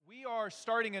are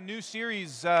starting a new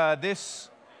series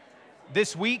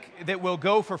this week that will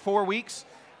go for 4 weeks,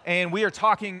 and we are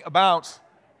talking about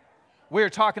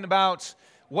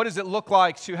what does it look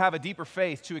like to have a deeper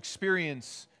faith, to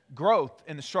experience growth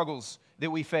in the struggles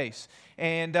that we face.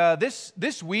 And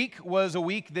this week was a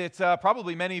week that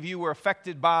probably many of you were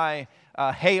affected by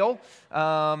hail,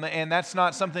 and that's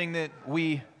not something that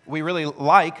we really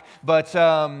like, but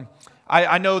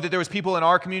I know that there was people in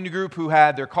our community group who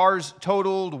had their cars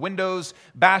totaled, windows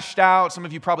bashed out. Some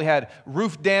of you probably had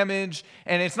roof damage.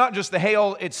 And it's not just the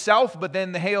hail itself, but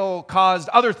then the hail caused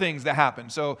other things that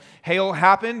happened. So hail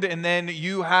happened, and then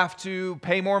you have to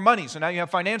pay more money. So now you have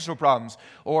financial problems.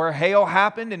 Or hail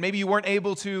happened, and maybe you weren't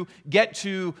able to get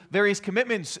to various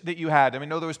commitments that you had. I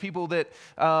know there was people that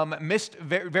missed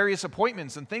various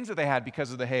appointments and things that they had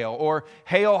because of the hail. Or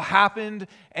hail happened,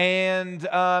 and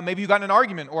maybe you got in an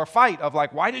argument or a fight of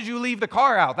like, why did you leave the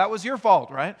car out? That was your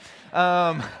fault, right?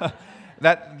 I'm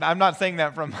not saying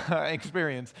that from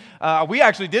experience. We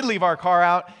actually did leave our car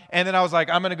out, and then I was like,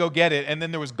 I'm going to go get it. And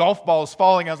then there was golf balls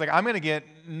falling. I was like, I'm going to get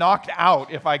knocked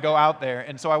out if I go out there.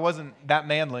 And so I wasn't that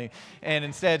manly, and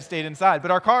instead stayed inside. But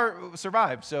our car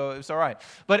survived, so it's all right.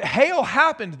 But hail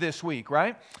happened this week,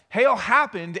 right? Hail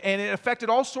happened, and it affected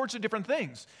all sorts of different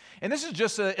things. And this is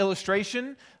just an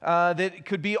illustration that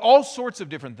could be all sorts of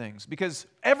different things, because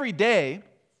every day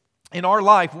in our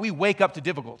life, we wake up to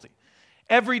difficulty.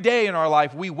 Every day in our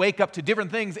life, we wake up to different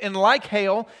things, and like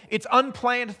hail, it's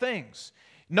unplanned things.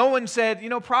 No one said,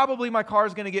 probably my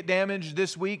car's going to get damaged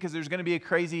this week because there's going to be a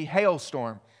crazy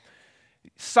hailstorm.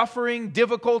 Suffering,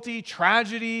 difficulty,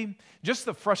 tragedy, just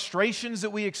the frustrations that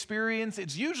we experience,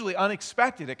 it's usually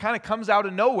unexpected. It kind of comes out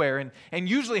of nowhere and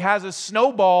usually has a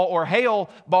snowball or hail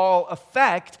ball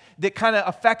effect that kind of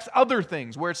affects other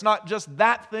things, where it's not just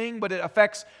that thing, but it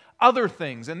affects other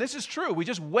things. And this is true. We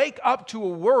just wake up to a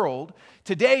world.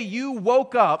 Today you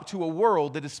woke up to a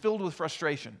world that is filled with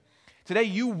frustration. Today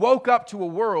you woke up to a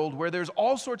world where there's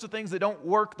all sorts of things that don't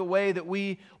work the way that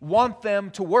we want them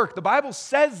to work. The Bible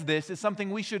says this is something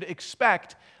we should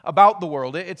expect about the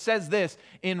world. It says this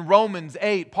in Romans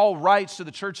 8. Paul writes to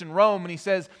the church in Rome, and he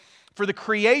says, for the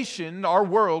creation, our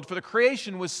world, for the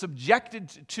creation was subjected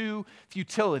to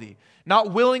futility,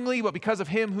 not willingly, but because of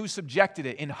him who subjected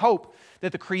it, in hope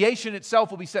that the creation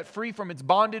itself will be set free from its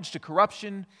bondage to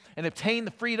corruption and obtain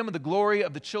the freedom of the glory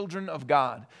of the children of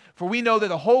God. For we know that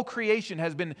the whole creation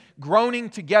has been groaning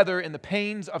together in the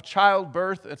pains of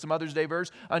childbirth, that's a Mother's Day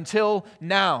verse, until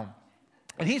now.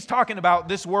 And he's talking about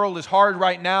this world is hard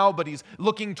right now, but he's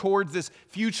looking towards this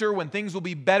future when things will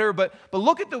be better. But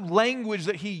look at the language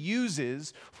that he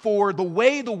uses for the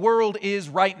way the world is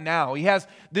right now. He has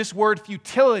this word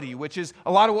futility, which is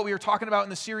a lot of what we were talking about in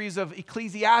the series of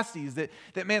Ecclesiastes,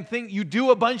 that man, you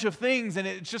do a bunch of things and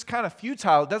it's just kind of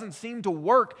futile. It doesn't seem to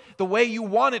work the way you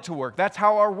want it to work. That's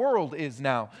how our world is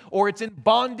now. Or it's in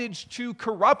bondage to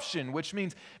corruption, which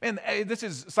means, man, this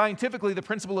is scientifically the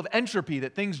principle of entropy,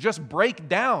 that things just break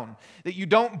down, that you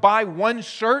don't buy one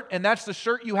shirt and that's the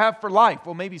shirt you have for life.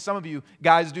 Well, maybe some of you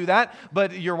guys do that,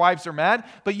 but your wives are mad.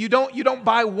 But you don't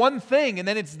buy one thing and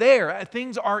then it's there.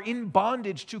 Things are in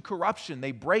bondage to corruption.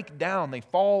 They break down, they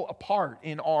fall apart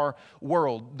in our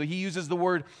world. He uses the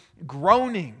word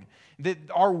groaning, that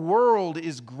our world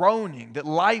is groaning, that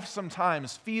life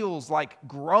sometimes feels like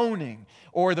groaning,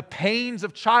 or the pains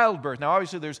of childbirth. Now,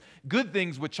 obviously, there's good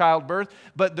things with childbirth,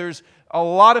 but there's a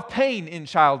lot of pain in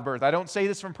childbirth. I don't say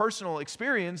this from personal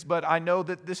experience, but I know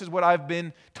that this is what I've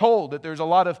been told, that there's a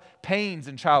lot of pains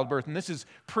in childbirth, and this is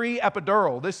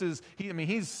pre-epidural.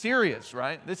 He's serious,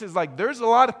 right? This is like, there's a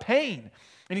lot of pain.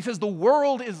 And he says the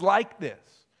world is like this,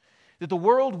 that the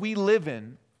world we live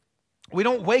in, we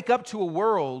don't wake up to a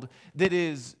world that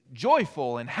is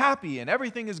joyful and happy and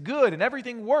everything is good and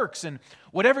everything works and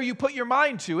whatever you put your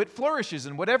mind to, it flourishes,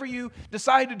 and whatever you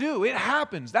decide to do, it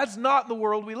happens. That's not the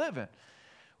world we live in.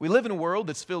 We live in a world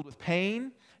that's filled with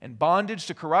pain and bondage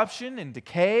to corruption and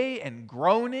decay and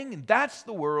groaning, and that's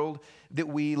the world that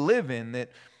we live in, that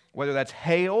whether that's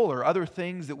hail or other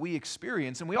things that we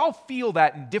experience, and we all feel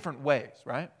that in different ways,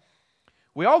 right?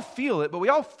 We all feel it, but we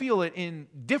all feel it in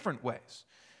different ways.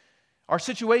 Our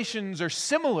situations are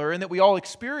similar in that we all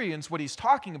experience what he's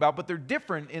talking about, but they're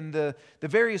different in the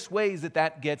various ways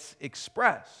that gets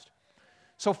expressed.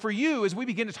 So for you, as we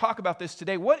begin to talk about this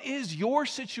today, what is your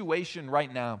situation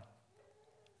right now?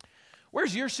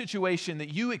 Where's your situation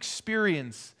that you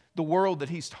experience the world that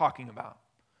he's talking about?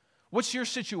 What's your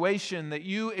situation that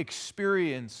you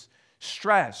experience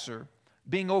stress or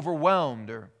being overwhelmed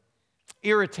or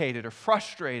irritated or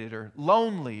frustrated or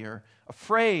lonely or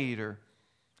afraid or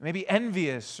maybe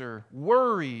envious or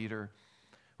worried, or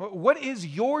What is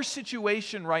your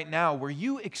situation right now where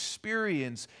you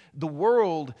experience the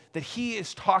world that he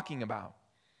is talking about?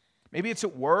 Maybe it's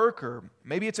at work, or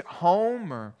maybe it's at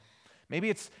home, or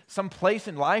maybe it's some place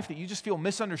in life that you just feel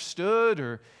misunderstood,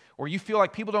 or you feel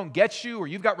like people don't get you, or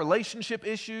you've got relationship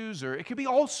issues, or it could be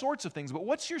all sorts of things. But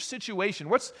what's your situation?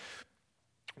 What's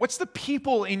the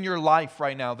people in your life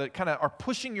right now that kind of are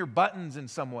pushing your buttons in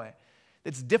some way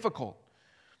that's difficult?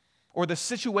 Or the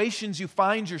situations you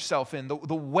find yourself in, the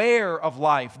where of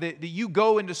life, that you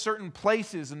go into certain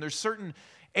places and there's certain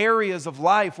areas of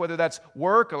life, whether that's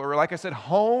work or, like I said,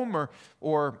 home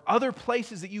or other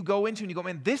places that you go into and you go,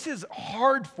 man, this is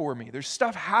hard for me. There's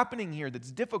stuff happening here that's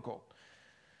difficult.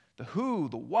 The who,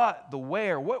 the what, the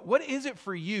where. What is it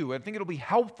for you? I think it'll be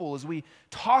helpful as we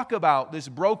talk about this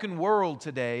broken world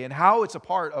today and how it's a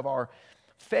part of our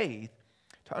faith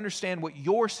to understand what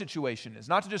your situation is.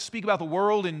 Not to just speak about the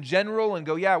world in general and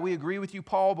go, yeah, we agree with you,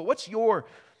 Paul, but what's your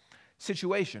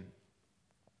situation?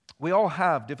 We all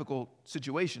have difficult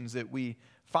situations that we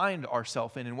find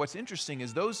ourselves in, and what's interesting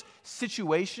is those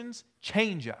situations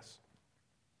change us.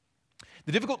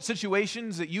 The difficult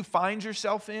situations that you find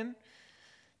yourself in,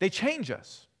 they change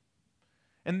us.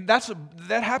 And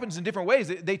that happens in different ways.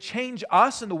 They change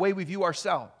us in the way we view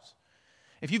ourselves.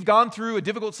 If you've gone through a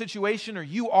difficult situation, or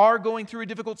you are going through a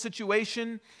difficult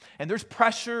situation, and there's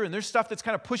pressure and there's stuff that's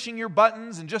kind of pushing your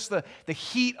buttons and just the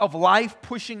heat of life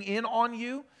pushing in on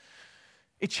you,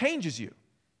 it changes you.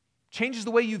 Changes the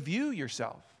way you view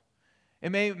yourself.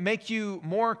 It may make you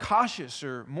more cautious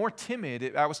or more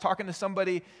timid. I was talking to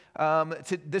somebody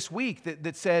this week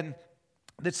that said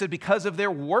because of their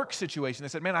work situation, they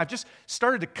said, man, I've just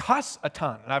started to cuss a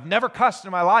ton, and I've never cussed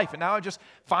in my life, and now I just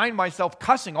find myself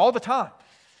cussing all the time.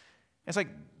 It's like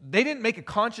they didn't make a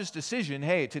conscious decision,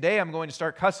 hey, today I'm going to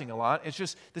start cussing a lot. It's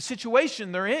just the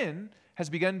situation they're in has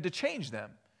begun to change them,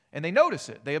 and they notice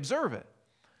it, they observe it.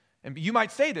 And you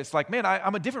might say this, like, man,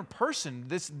 I'm a different person.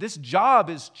 This job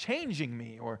is changing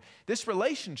me, or this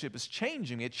relationship is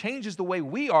changing me. It changes the way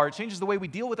we are. It changes the way we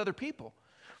deal with other people.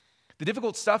 The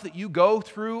difficult stuff that you go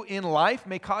through in life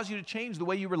may cause you to change the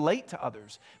way you relate to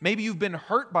others. Maybe you've been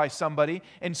hurt by somebody,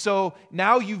 and so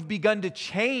now you've begun to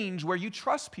change where you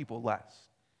trust people less.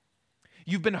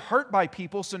 You've been hurt by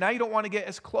people, so now you don't want to get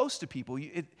as close to people.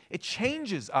 It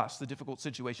changes us, the difficult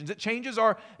situations. It changes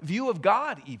our view of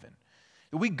God even.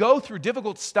 We go through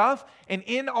difficult stuff, and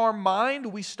in our mind,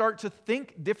 we start to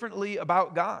think differently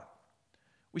about God.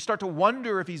 We start to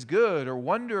wonder if he's good, or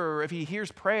wonder if he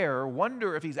hears prayer, or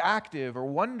wonder if he's active, or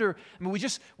wonder.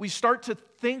 We start to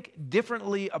think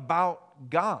differently about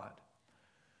God.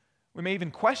 We may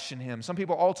even question him. Some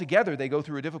people altogether, they go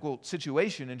through a difficult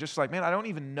situation and just like, man, I don't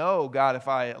even know, God, if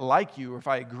I like you or if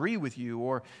I agree with you,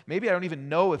 or maybe I don't even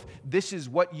know if this is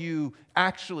what you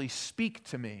actually speak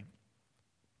to me.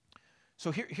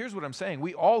 So here's what I'm saying.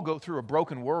 We all go through a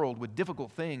broken world with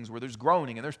difficult things where there's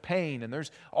groaning and there's pain and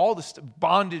there's all this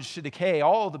bondage to decay,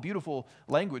 all the beautiful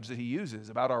language that he uses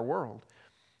about our world.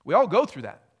 We all go through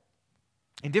that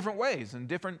in different ways and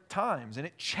different times, and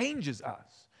it changes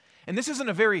us. And this isn't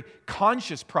a very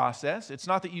conscious process. It's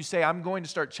not that you say, I'm going to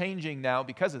start changing now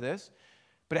because of this,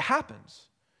 but it happens.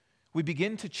 We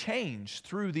begin to change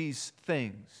through these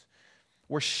things.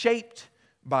 We're shaped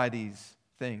by these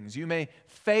things. You may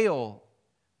fail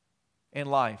in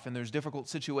life, and there's difficult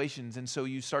situations, and so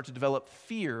you start to develop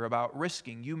fear about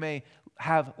risking. You may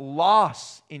have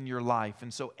loss in your life,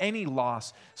 and so any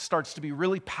loss starts to be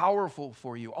really powerful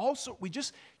for you. Also, we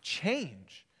just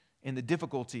change in the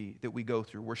difficulty that we go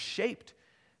through. We're shaped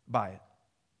by it.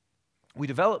 We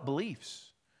develop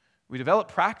beliefs. We develop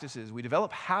practices. We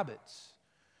develop habits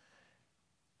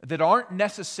that aren't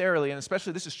necessarily, and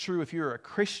especially this is true if you're a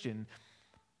Christian.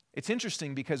 It's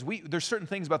interesting because there's certain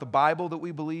things about the Bible that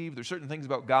we believe. There's certain things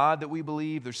about God that we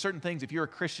believe. There's certain things, if you're a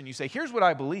Christian, you say, here's what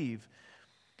I believe.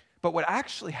 But what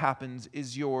actually happens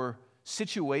is your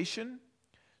situation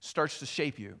starts to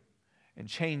shape you and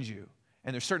change you.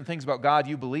 And there's certain things about God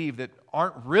you believe that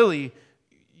aren't really,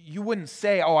 you wouldn't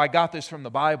say, oh, I got this from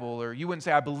the Bible, or you wouldn't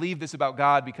say, I believe this about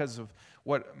God because of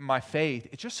what my faith.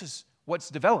 It just is what's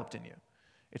developed in you.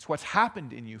 It's what's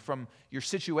happened in you from your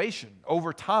situation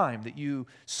over time that you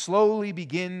slowly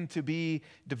begin to be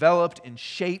developed and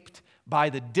shaped by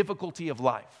the difficulty of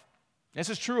life. This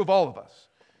is true of all of us.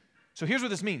 So here's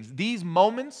what this means. These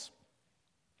moments,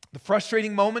 the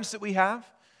frustrating moments that we have,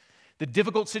 the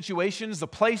difficult situations, the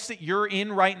place that you're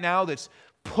in right now that's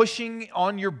pushing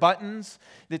on your buttons,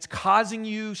 that's causing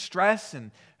you stress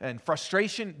and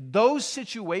frustration, those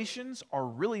situations are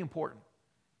really important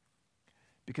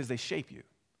because they shape you.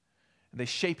 They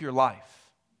shape your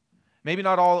life. Maybe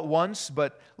not all at once,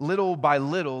 but little by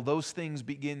little, those things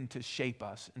begin to shape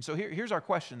us. And so here's our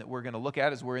question that we're going to look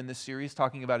at as we're in this series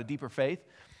talking about a deeper faith,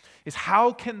 is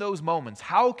how can those moments,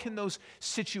 how can those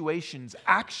situations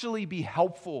actually be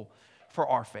helpful for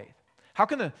our faith? How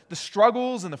can the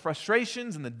struggles and the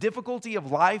frustrations and the difficulty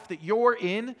of life that you're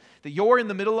in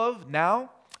the middle of now,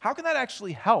 how can that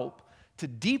actually help to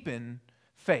deepen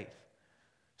faith?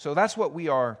 So that's what we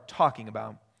are talking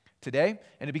about today.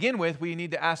 And to begin with, we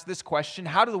need to ask this question: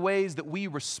 how do the ways that we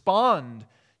respond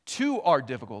to our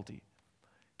difficulty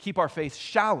keep our faith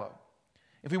shallow?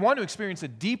 If we want to experience a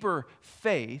deeper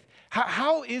faith,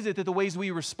 how is it that the ways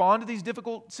we respond to these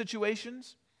difficult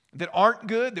situations that aren't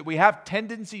good, that we have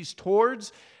tendencies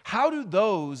towards, how do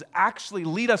those actually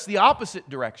lead us the opposite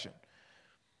direction?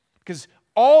 Because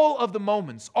all of the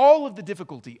moments, all of the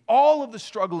difficulty, all of the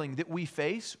struggling that we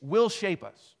face will shape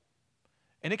us.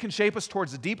 And it can shape us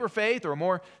towards a deeper faith or a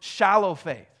more shallow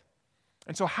faith.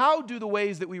 And so how do the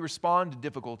ways that we respond to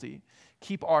difficulty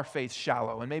keep our faith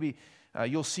shallow? And maybe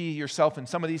you'll see yourself in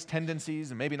some of these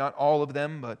tendencies, and maybe not all of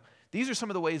them, but these are some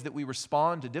of the ways that we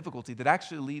respond to difficulty that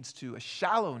actually leads to a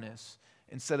shallowness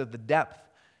instead of the depth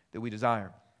that we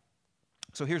desire.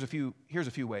 So here's a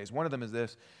few ways. One of them is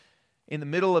this: in the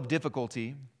middle of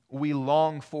difficulty, we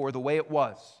long for the way it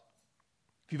was.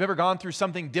 If you've ever gone through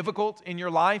something difficult in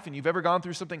your life and you've ever gone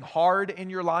through something hard in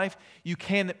your life, you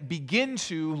can begin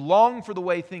to long for the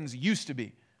way things used to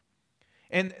be.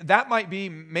 And that might be,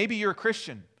 maybe you're a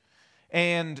Christian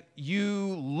and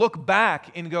you look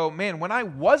back and go, man, when I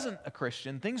wasn't a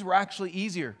Christian, things were actually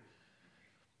easier.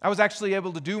 I was actually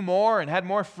able to do more and had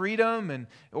more freedom, and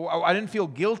I didn't feel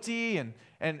guilty, and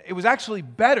it was actually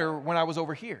better when I was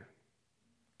over here.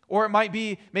 Or it might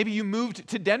be, maybe you moved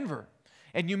to Denver,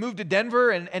 and you moved to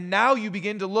Denver, and now you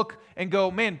begin to look and go,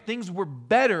 man, things were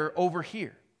better over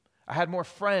here. I had more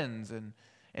friends,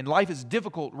 and life is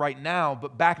difficult right now,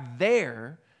 but back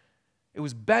there, it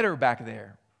was better back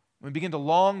there. We begin to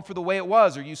long for the way it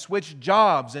was, or you switch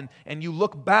jobs and you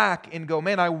look back and go,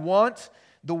 man, I want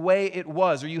the way it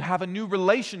was. Or you have a new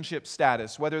relationship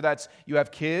status, whether that's you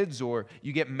have kids or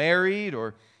you get married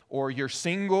or you're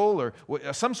single or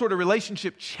some sort of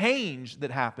relationship change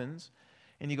that happens.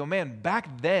 And you go, man,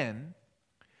 back then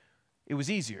it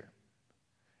was easier.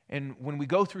 And when we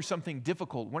go through something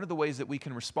difficult, one of the ways that we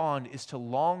can respond is to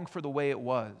long for the way it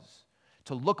was,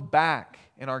 to look back,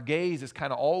 and our gaze is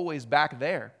kind of always back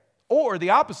there. Or the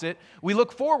opposite, we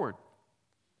look forward.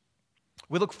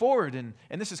 We look forward, and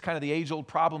this is kind of the age-old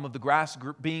problem of the grass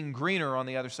being greener on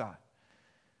the other side.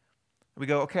 We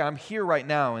go, okay, I'm here right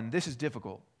now, and this is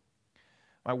difficult.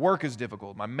 My work is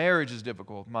difficult. My marriage is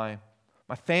difficult. My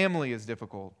family is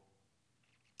difficult.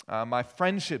 My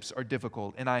friendships are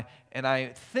difficult. And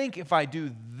I think if I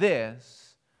do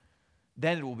this,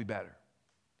 then it will be better.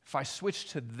 If I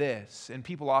switch to this, and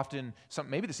people often,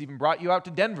 maybe this even brought you out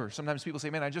to Denver. Sometimes people say,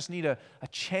 man, I just need a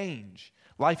change.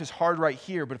 Life is hard right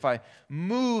here, but if I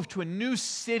move to a new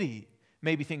city,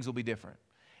 maybe things will be different.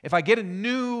 If I get a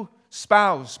new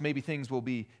spouse, maybe things will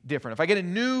be different. If I get a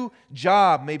new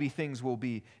job, maybe things will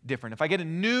be different. If I get a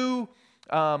new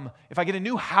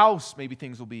house, maybe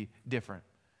things will be different.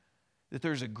 That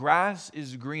there's a grass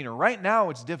is greener. Right now,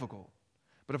 it's difficult.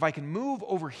 But if I can move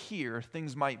over here,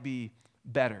 things might be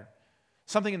better.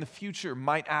 Something in the future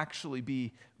might actually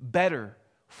be better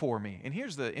for me. And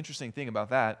here's the interesting thing about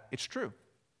that. It's true.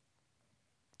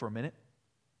 For a minute.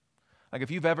 Like if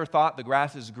you've ever thought the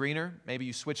grass is greener, maybe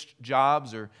you switched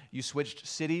jobs or you switched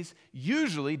cities,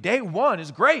 usually day one is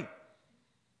great.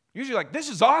 Usually like, this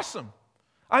is awesome.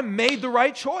 I made the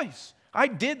right choice. I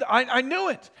knew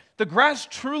it. The grass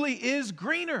truly is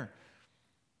greener.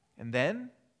 And then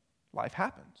life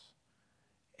happens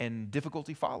and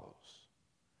difficulty follows.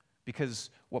 Because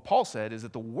what Paul said is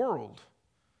that the world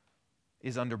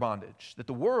is under bondage, that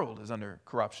the world is under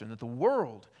corruption, that the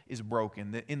world is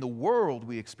broken, that in the world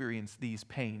we experience these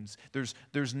pains.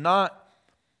 There's not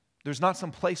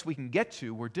some place we can get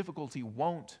to where difficulty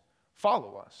won't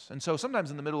follow us. And so sometimes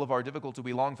in the middle of our difficulty,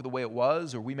 we long for the way it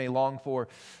was, or we may long for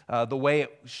the way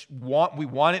we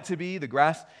want it to be, the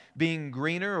grass being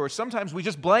greener, or sometimes we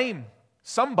just blame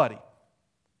somebody.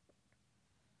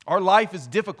 Our life is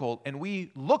difficult, and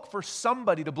we look for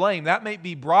somebody to blame. That may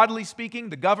be, broadly speaking,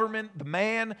 the government, the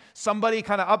man, somebody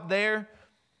kind of up there.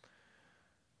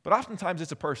 But oftentimes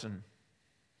it's a person.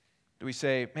 Do we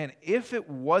say, man, if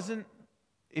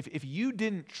you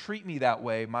didn't treat me that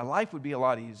way, my life would be a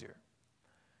lot easier.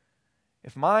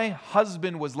 If my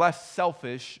husband was less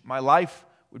selfish, my life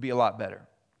would be a lot better.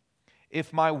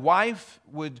 If my wife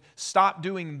would stop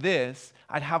doing this,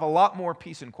 I'd have a lot more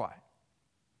peace and quiet.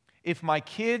 If my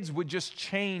kids would just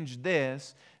change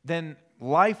this, then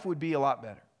life would be a lot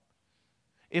better.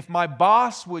 If my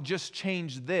boss would just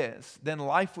change this, then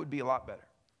life would be a lot better.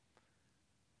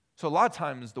 So a lot of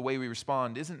times the way we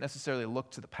respond isn't necessarily to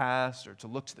look to the past or to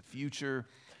look to the future,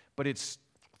 but it's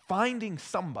finding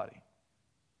somebody,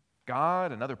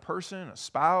 God, another person, a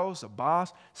spouse, a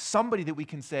boss, somebody that we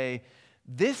can say,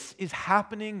 this is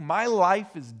happening, my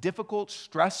life is difficult,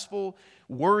 stressful,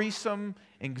 worrisome,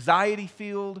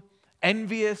 anxiety-filled,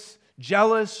 envious,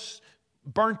 jealous,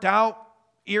 burnt out,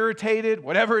 irritated,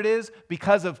 whatever it is,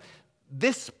 because of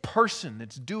this person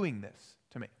that's doing this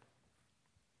to me.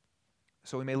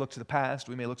 So we may look to the past,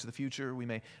 we may look to the future, we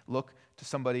may look to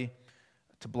somebody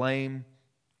to blame.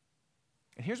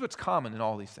 And here's what's common in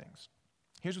all these things.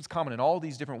 Here's what's common in all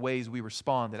these different ways we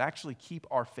respond that actually keep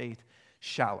our faith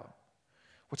shallow.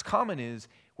 What's common is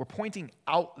we're pointing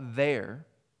out there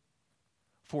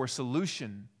for a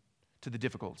solution to the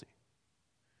difficulty.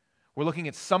 We're looking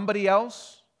at somebody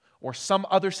else or some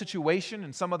other situation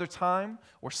in some other time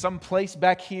or some place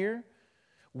back here.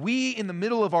 We, in the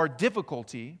middle of our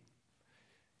difficulty,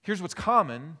 here's what's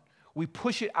common, we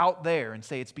push it out there and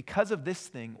say it's because of this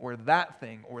thing or that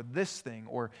thing or this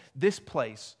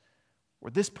place or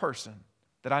this person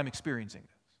that I'm experiencing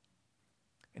this.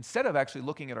 Instead of actually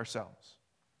looking at ourselves.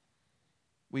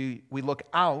 We look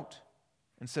out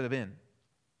instead of in.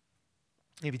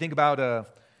 If you think about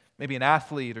maybe an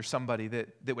athlete or somebody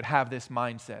that would have this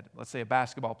mindset, let's say a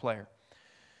basketball player.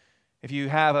 If you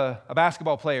have a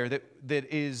basketball player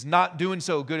that is not doing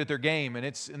so good at their game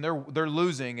and they're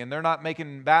losing and they're not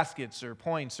making baskets or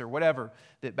points or whatever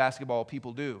that basketball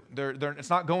people do, it's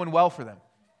not going well for them.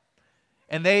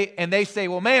 And they say,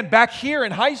 well, man, back here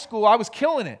in high school, I was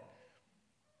killing it.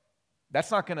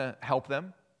 That's not going to help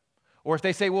them. Or if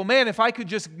they say, well, man, if I could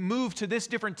just move to this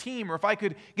different team, or if I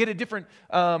could get if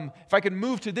I could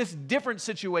move to this different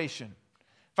situation,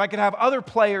 if I could have other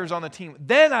players on the team,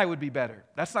 then I would be better.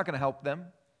 That's not going to help them.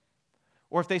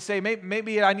 Or if they say,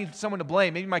 maybe I need someone to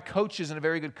blame. Maybe my coach isn't a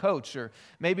very good coach. Or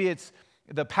maybe it's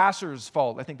the passer's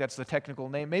fault. I think that's the technical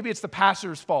name. Maybe it's the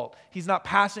passer's fault. He's not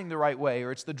passing the right way.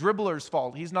 Or it's the dribbler's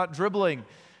fault. He's not dribbling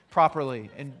properly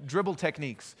and dribble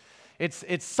techniques.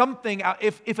 It's something,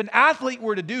 if an athlete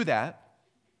were to do that,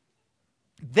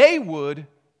 they would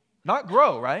not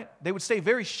grow, right? They would stay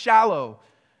very shallow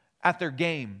at their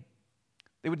game.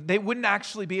 They wouldn't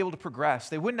actually be able to progress.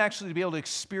 They wouldn't actually be able to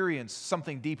experience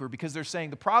something deeper because they're saying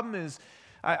the problem is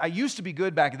I used to be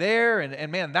good back there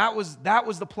and man, that was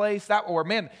the place, or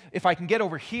man, if I can get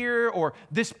over here or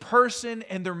this person,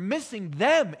 and they're missing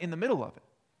them in the middle of it.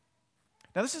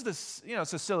 Now this is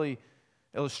it's a silly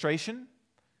illustration,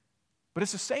 but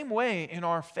it's the same way in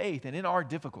our faith and in our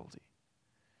difficulty.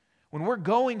 When we're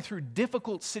going through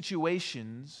difficult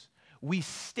situations, we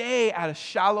stay at a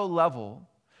shallow level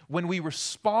when we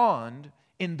respond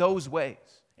in those ways.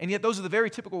 And yet those are the very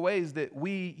typical ways that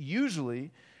we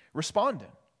usually respond in.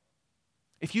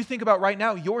 If you think about right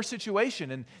now your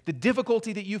situation and the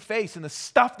difficulty that you face and the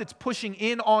stuff that's pushing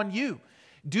in on you,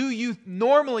 do you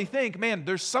normally think, man,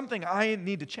 there's something I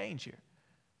need to change here?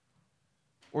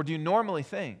 Or do you normally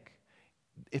think,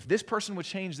 if this person would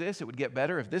change this, it would get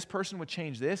better. If this person would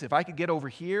change this, if I could get over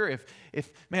here,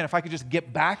 if I could just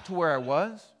get back to where I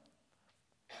was.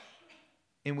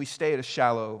 And we stay at a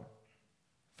shallow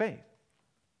faith.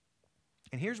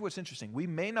 And here's what's interesting. We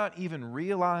may not even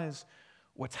realize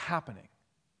what's happening.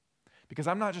 Because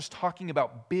I'm not just talking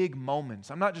about big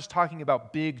moments. I'm not just talking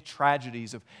about big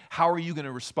tragedies of how are you going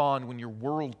to respond when your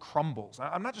world crumbles.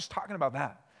 I'm not just talking about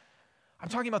that. I'm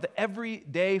talking about the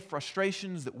everyday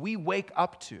frustrations that we wake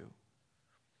up to,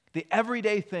 the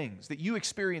everyday things that you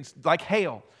experience, like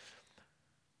hail,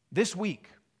 this week,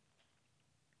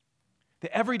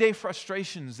 the everyday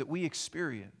frustrations that we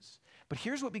experience. But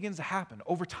here's what begins to happen.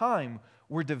 Over time,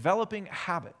 we're developing a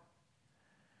habit,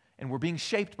 and we're being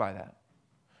shaped by that.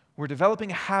 We're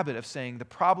developing a habit of saying, the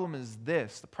problem is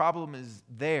this, the problem is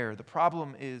there, the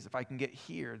problem is if I can get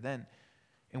here, then.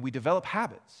 And we develop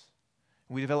habits.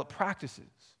 We develop practices,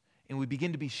 and we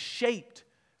begin to be shaped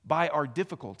by our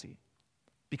difficulty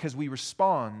because we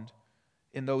respond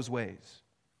in those ways.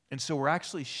 And so we're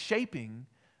actually shaping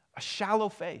a shallow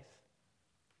faith.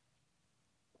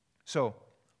 So,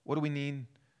 what do we need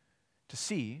to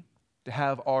see to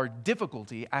have our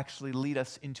difficulty actually lead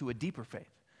us into a deeper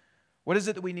faith? What is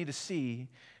it that we need to see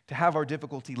to have our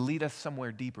difficulty lead us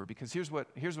somewhere deeper? Because here's what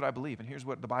I believe, and here's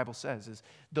what the Bible says, is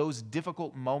those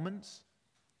difficult moments,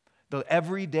 the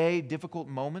everyday difficult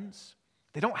moments,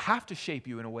 they don't have to shape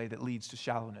you in a way that leads to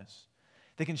shallowness.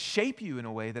 They can shape you in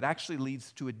a way that actually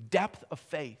leads to a depth of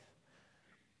faith.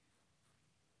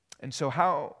 And so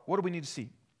what do we need to see?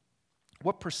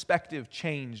 What perspective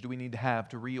change do we need to have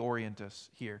to reorient us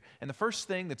here? And the first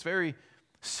thing that's very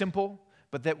simple,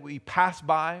 but that we pass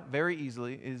by very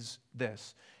easily is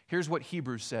this. Here's what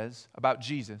Hebrews says about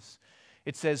Jesus.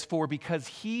 It says, "For because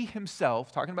he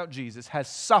himself," talking about Jesus, "has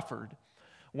suffered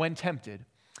when tempted,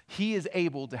 he is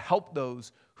able to help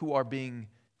those who are being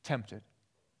tempted."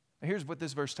 Now here's what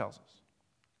this verse tells us.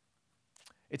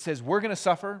 It says we're going to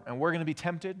suffer and we're going to be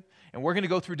tempted and we're going to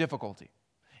go through difficulty.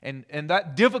 And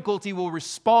that difficulty will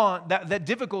that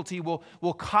difficulty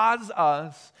will cause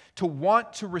us to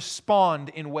want to respond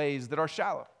in ways that are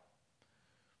shallow.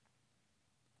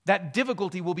 That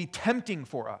difficulty will be tempting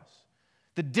for us.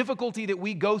 The difficulty that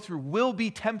we go through will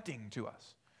be tempting to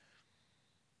us.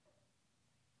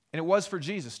 And it was for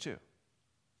Jesus too.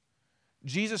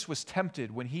 Jesus was tempted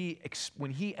when he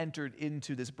entered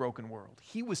into this broken world.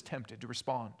 He was tempted to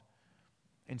respond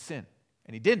in sin.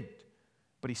 And he didn't,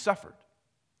 but he suffered.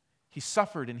 He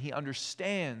suffered and he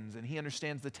understands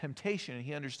the temptation and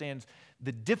he understands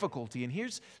the difficulty. And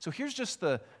here's just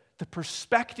the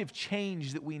perspective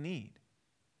change that we need.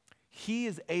 He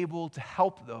is able to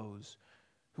help those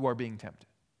who are being tempted.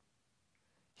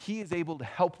 He is able to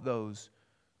help those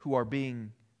who are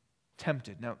being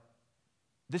tempted. Now,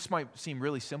 this might seem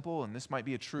really simple and this might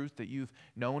be a truth that you've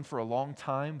known for a long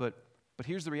time, but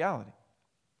here's the reality.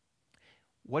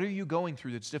 What are you going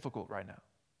through that's difficult right now?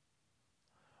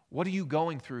 What are you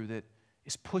going through that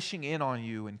is pushing in on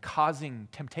you and causing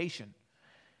temptation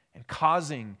and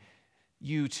causing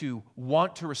you to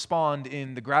want to respond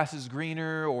in the grass is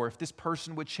greener, or if this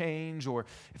person would change, or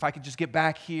if I could just get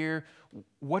back here?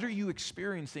 What are you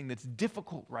experiencing that's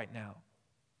difficult right now?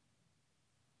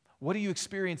 What are you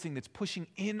experiencing that's pushing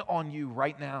in on you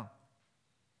right now?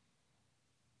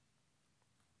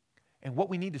 And what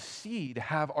we need to see to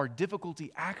have our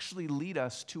difficulty actually lead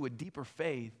us to a deeper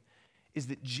faith is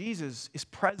that Jesus is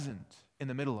present in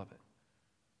the middle of it,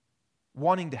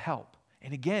 wanting to help.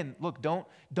 And again, look,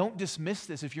 don't dismiss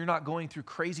this if you're not going through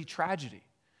crazy tragedy.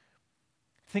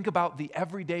 Think about the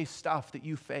everyday stuff that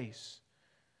you face.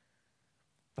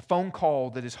 The phone call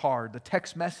that is hard, the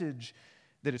text message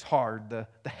that is hard, the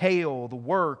hail, the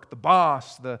work, the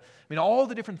boss, all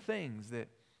the different things that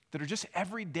are just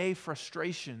everyday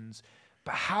frustrations.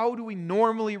 But how do we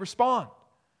normally respond?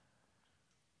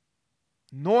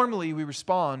 Normally, we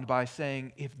respond by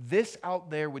saying, if this out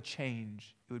there would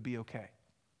change, it would be okay.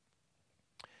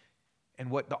 And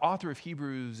what the author of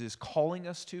Hebrews is calling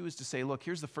us to is to say, look,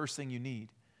 here's the first thing you need.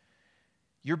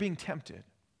 You're being tempted,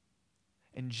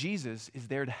 and Jesus is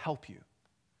there to help you.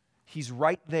 He's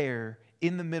right there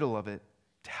in the middle of it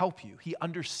to help you. He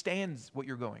understands what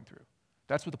you're going through.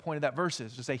 That's what the point of that verse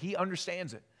is, to say he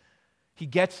understands it. He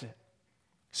gets it.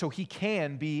 So he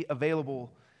can be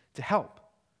available to help.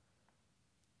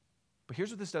 But here's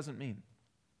what this doesn't mean.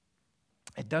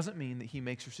 It doesn't mean that he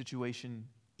makes your situation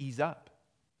ease up.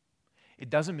 It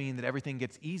doesn't mean that everything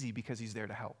gets easy because he's there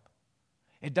to help.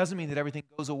 It doesn't mean that everything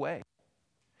goes away.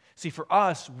 See, for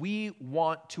us, we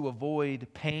want to avoid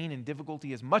pain and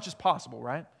difficulty as much as possible,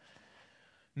 right?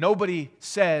 Nobody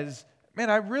says, man,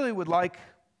 I really would like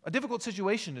a difficult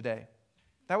situation today.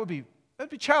 That'd be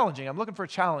challenging. I'm looking for a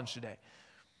challenge today.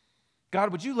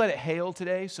 God, would you let it hail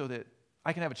today so that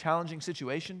I can have a challenging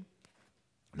situation?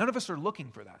 None of us are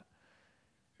looking for that.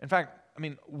 In fact,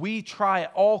 we try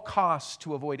at all costs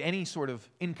to avoid any sort of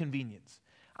inconvenience.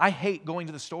 I hate going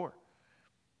to the store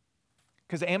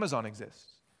because Amazon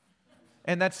exists.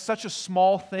 And that's such a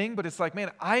small thing, but it's like, man,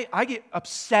 I get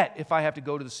upset if I have to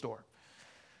go to the store.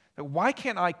 Why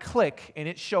can't I click and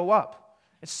it show up?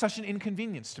 It's such an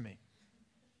inconvenience to me.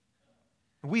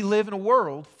 We live in a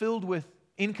world filled with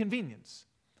inconvenience.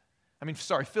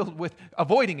 Filled with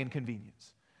avoiding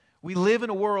inconvenience. We live in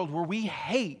a world where we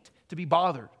hate to be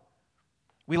bothered.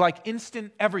 We like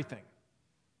instant everything.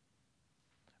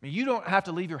 You don't have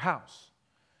to leave your house.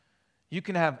 You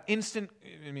can have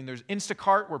there's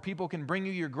Instacart where people can bring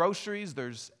you your groceries.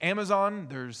 There's Amazon.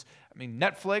 There's,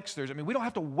 Netflix. We don't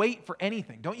have to wait for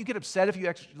anything. Don't you get upset if you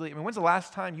actually, when's the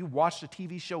last time you watched a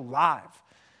TV show live?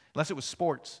 Unless it was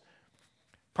sports.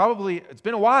 Probably, it's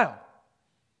been a while.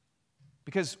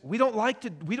 Because we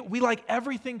like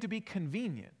everything to be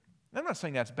convenient. I'm not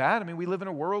saying that's bad. We live in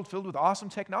a world filled with awesome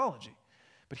technology.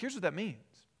 But here's what that means.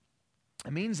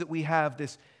 It means that we have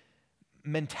this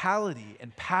mentality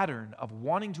and pattern of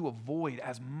wanting to avoid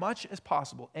as much as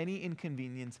possible any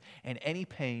inconvenience and any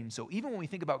pain. So even when we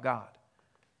think about God,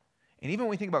 and even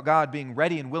when we think about God being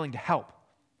ready and willing to help,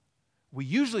 we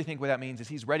usually think what that means is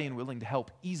he's ready and willing to help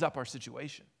ease up our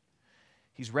situation.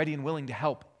 He's ready and willing to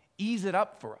help ease it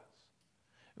up for us.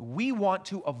 We want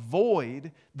to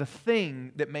avoid the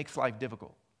thing that makes life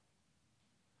difficult.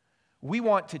 we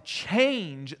want to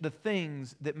change the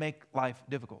things that make life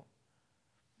difficult.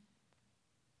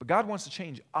 But God wants to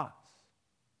change us.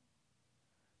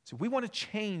 So we want to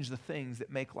change the things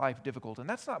that make life difficult. And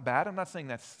that's not bad. I'm not saying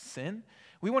that's sin.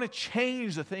 We want to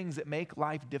change the things that make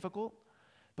life difficult.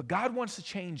 But God wants to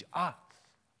change us.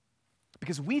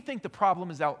 Because we think the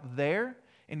problem is out there.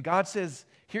 And God says,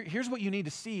 here's what you need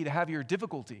to see to have your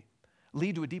difficulty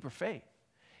lead to a deeper faith.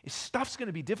 Stuff's going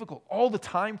to be difficult all the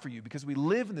time for you because we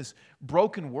live in this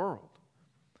broken world.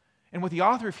 And what the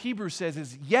author of Hebrews says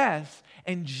is yes,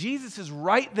 and Jesus is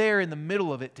right there in the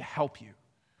middle of it to help you.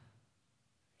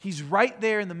 He's right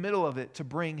there in the middle of it to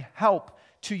bring help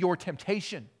to your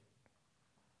temptation.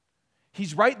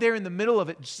 He's right there in the middle of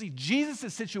it. See,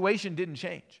 Jesus' situation didn't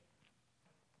change.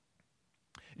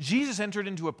 Jesus entered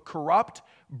into a corrupt,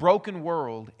 broken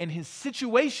world, and his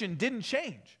situation didn't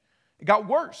change. It got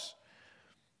worse.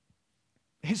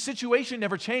 His situation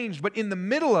never changed, but in the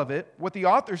middle of it, what the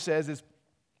author says is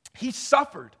he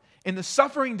suffered, and the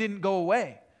suffering didn't go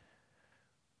away.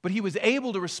 But he was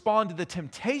able to respond to the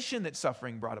temptation that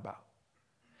suffering brought about.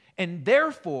 And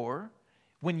therefore,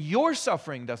 when your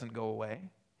suffering doesn't go away,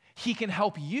 he can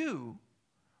help you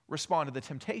respond to the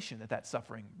temptation that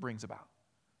suffering brings about.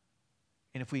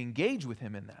 And if we engage with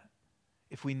him in that,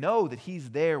 if we know that he's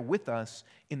there with us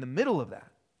in the middle of that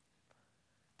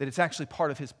it's actually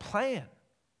part of his plan,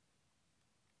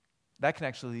 that can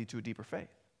actually lead to a deeper faith.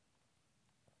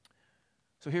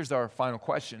 So here's our final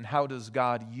question. How does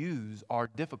God use our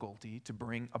difficulty to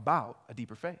bring about a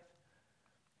deeper faith?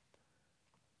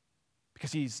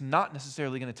 Because he's not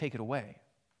necessarily going to take it away.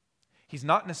 He's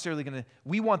not necessarily going to,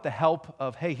 we want the help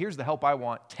of, hey, here's the help I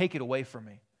want, take it away from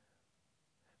me.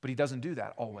 But he doesn't do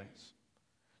that always.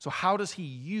 So how does he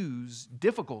use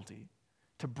difficulty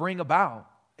to bring about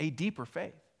a deeper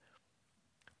faith?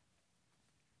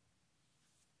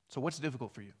 So what's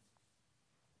difficult for you?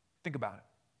 Think about it.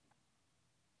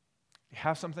 You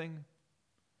have something?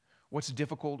 What's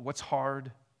difficult? What's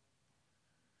hard?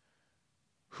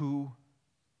 Who?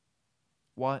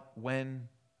 What? When?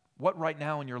 What right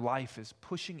now in your life is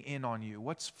pushing in on you?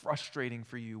 What's frustrating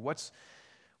for you? What's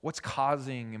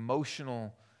causing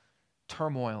emotional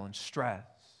turmoil and stress?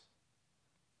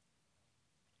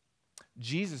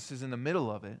 Jesus is in the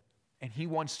middle of it, and he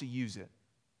wants to use it.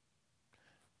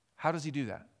 How does he do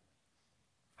that?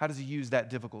 How does he use that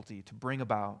difficulty to bring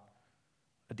about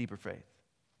a deeper faith?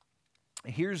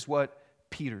 And here's what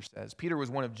Peter says. Peter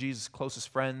was one of Jesus' closest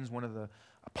friends, one of the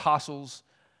apostles.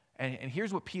 And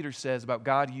here's what Peter says about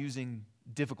God using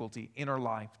difficulty in our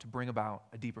life to bring about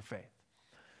a deeper faith.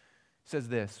 He says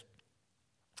this,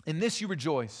 "In this you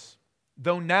rejoice,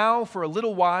 though now for a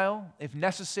little while, if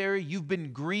necessary, you've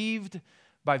been grieved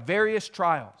by various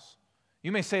trials."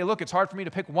 You may say, look, it's hard for me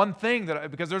to pick one thing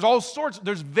because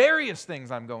there's various things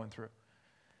I'm going through.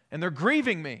 And they're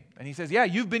grieving me. And he says, yeah,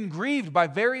 you've been grieved by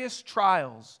various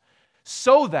trials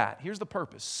so that, here's the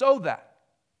purpose, so that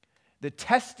the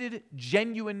tested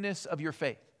genuineness of your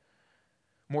faith,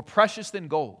 more precious than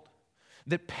gold,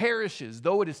 that perishes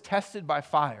though it is tested by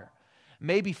fire,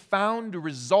 may be found to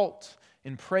result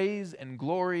in praise and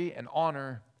glory and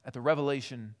honor at the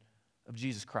revelation of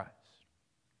Jesus Christ.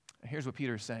 And here's what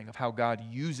Peter is saying of how God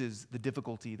uses the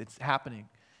difficulty that's happening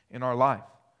in our life.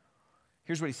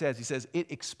 Here's what he says. He says,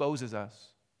 it exposes us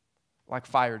like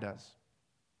fire does.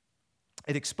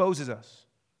 It exposes us.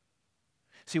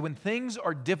 See, when things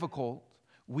are difficult,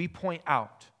 we point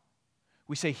out.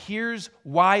 We say, here's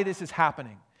why this is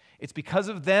happening. It's because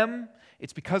of them.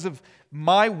 It's because of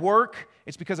my work.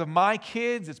 It's because of my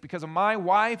kids. It's because of my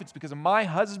wife. It's because of my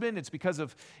husband. It's because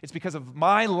of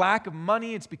my lack of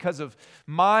money. It's because of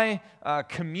my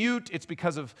commute. It's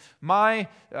because of my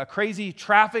crazy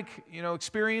traffic,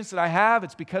 experience that I have.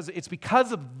 It's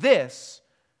because of this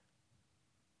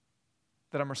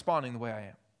that I'm responding the way I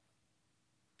am.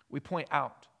 We point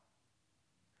out.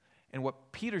 And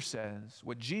what Peter says,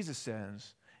 what Jesus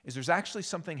says, is there's actually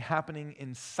something happening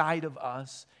inside of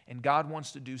us, and God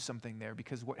wants to do something there,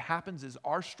 because what happens is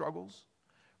our struggles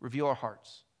reveal our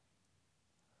hearts.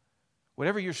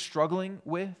 Whatever you're struggling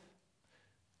with,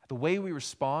 the way we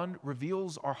respond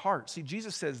reveals our heart. See,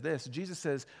 Jesus says this. Jesus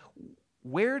says,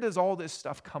 where does all this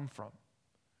stuff come from?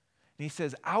 And he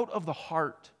says, out of the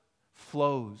heart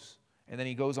flows. And then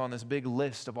he goes on this big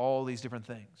list of all these different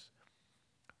things,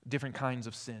 different kinds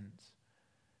of sins.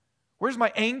 Where does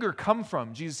my anger come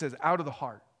from? Jesus says, out of the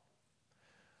heart.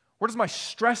 Where does my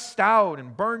stressed out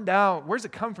and burned out, where does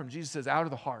it come from? Jesus says, out of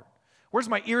the heart. Where does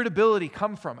my irritability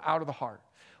come from? Out of the heart.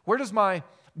 Where does my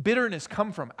bitterness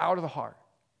come from? Out of the heart.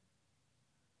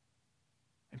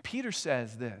 And Peter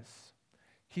says this.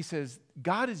 He says,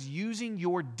 God is using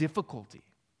your difficulty.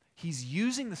 He's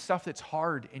using the stuff that's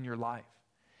hard in your life.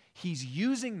 He's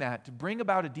using that to bring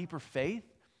about a deeper faith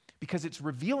because it's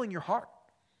revealing your heart.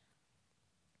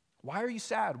 Why are you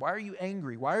sad? Why are you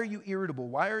angry? Why are you irritable?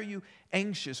 Why are you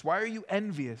anxious? Why are you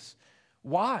envious?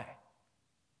 Why?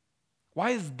 Why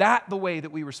is that the way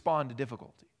that we respond to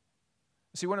difficulty?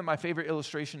 See, one of my favorite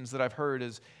illustrations that I've heard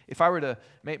is if I were to,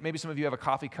 maybe some of you have a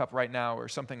coffee cup right now or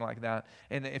something like that,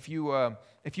 and if you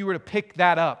were to pick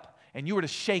that up and you were to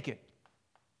shake it,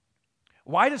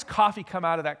 why does coffee come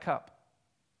out of that cup?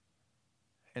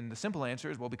 And the simple answer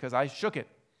is, well, because I shook it.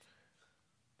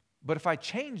 But if I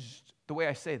changed the way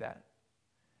I say that,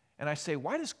 and I say,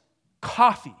 why does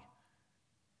coffee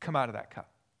come out of that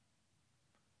cup?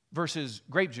 Versus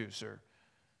grape juice or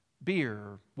beer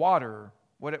or water or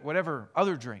whatever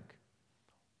other drink.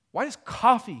 Why does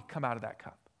coffee come out of that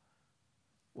cup?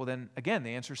 Well, then, again,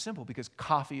 the answer is simple, because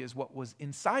coffee is what was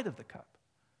inside of the cup.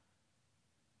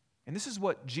 And this is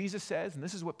what Jesus says, and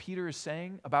this is what Peter is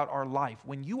saying about our life.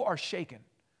 When you are shaken,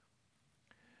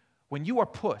 when you are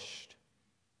pushed,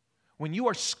 when you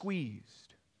are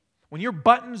squeezed, when your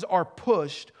buttons are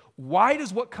pushed, why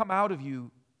does what come out of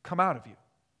you come out of you?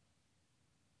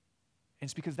 And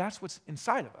it's because that's what's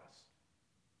inside of us.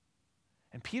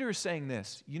 And Peter is saying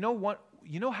this, you know what?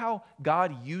 You know how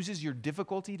God uses your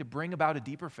difficulty to bring about a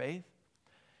deeper faith?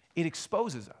 It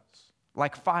exposes us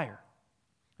like fire.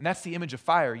 And that's the image of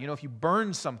fire. You know, if you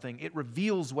burn something, it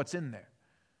reveals what's in there.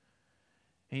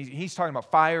 And he's talking about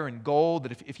fire and gold,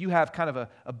 that if you have kind of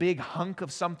a big hunk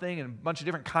of something and a bunch of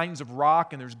different kinds of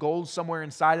rock and there's gold somewhere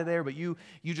inside of there, but you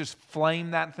just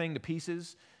flame that thing to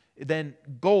pieces, then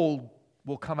gold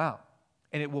will come out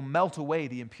and it will melt away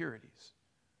the impurities.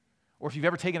 Or if you've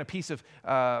ever taken a piece of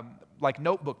like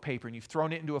notebook paper and you've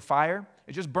thrown it into a fire,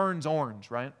 it just burns orange,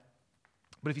 right?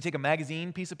 But if you take a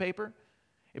magazine piece of paper,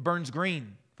 it burns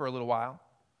green for a little while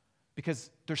because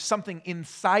there's something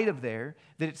inside of there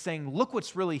that it's saying, look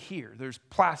what's really here. There's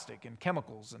plastic and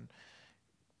chemicals and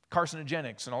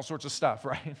carcinogenics and all sorts of stuff,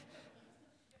 right?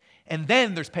 And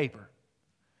then there's paper.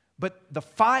 But the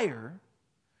fire,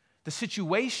 the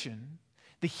situation,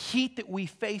 the heat that we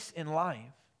face in life,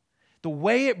 the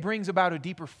way it brings about a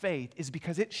deeper faith is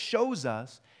because it shows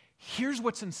us, here's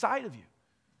what's inside of you.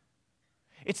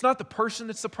 It's not the person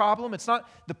that's the problem. It's not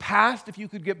the past, if you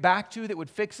could get back to, that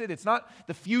would fix it. It's not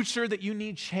the future that you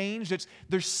need changed.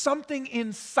 There's something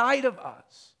inside of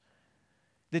us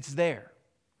that's there.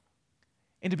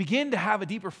 And to begin to have a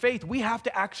deeper faith, we have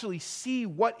to actually see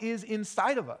what is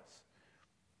inside of us.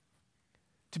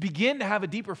 To begin to have a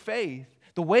deeper faith,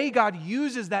 the way God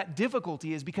uses that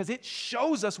difficulty is because it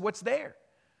shows us what's there.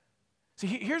 So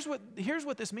here's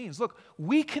what this means. Look,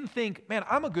 we can think, man,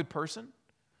 I'm a good person.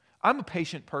 I'm a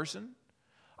patient person.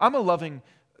 I'm a loving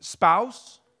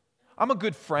spouse. I'm a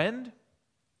good friend.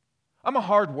 I'm a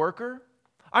hard worker.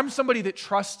 I'm somebody that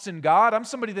trusts in God. I'm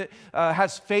somebody that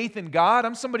has faith in God.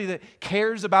 I'm somebody that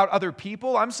cares about other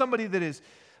people. I'm somebody that is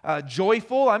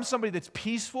joyful. I'm somebody that's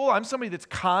peaceful. I'm somebody that's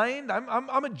kind.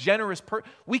 I'm a generous person.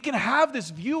 We can have this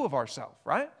view of ourselves,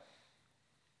 right?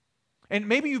 And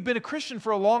maybe you've been a Christian for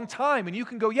a long time and you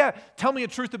can go, yeah, tell me a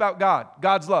truth about God.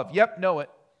 God's love. Yep, know it.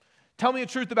 Tell me a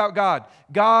truth about God.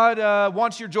 God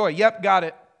wants your joy. Yep, got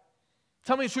it.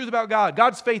 Tell me the truth about God.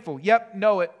 God's faithful. Yep,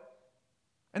 know it.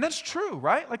 And that's true,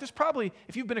 right? Like there's probably,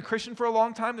 if you've been a Christian for a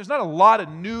long time, there's not a lot of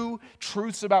new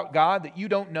truths about God that you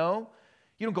don't know.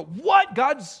 You don't go, what?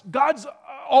 God's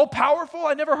all-powerful?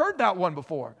 I never heard that one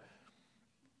before.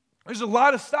 There's a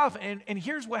lot of stuff, and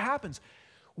here's what happens.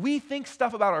 We think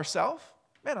stuff about ourselves.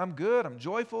 Man, I'm good, I'm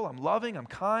joyful, I'm loving, I'm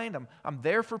kind, I'm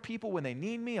there for people when they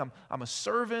need me, I'm a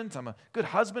servant, I'm a good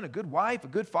husband, a good wife, a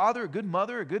good father, a good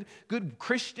mother, a good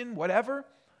Christian, whatever.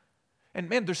 And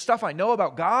man, there's stuff I know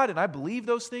about God, and I believe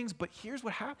those things, but here's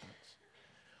what happens.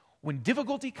 When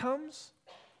difficulty comes,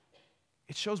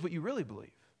 it shows what you really believe.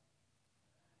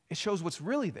 It shows what's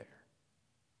really there.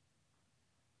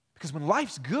 Because when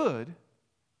life's good,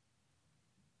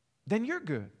 then you're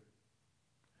good.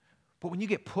 But when you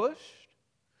get pushed,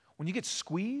 when you get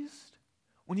squeezed,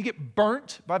 when you get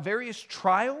burnt by various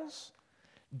trials,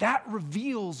 that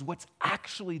reveals what's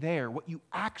actually there, what you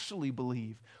actually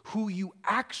believe, who you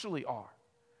actually are.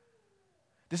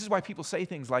 This is why people say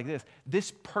things like this.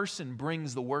 This person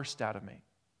brings the worst out of me.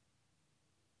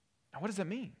 Now, what does that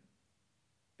mean?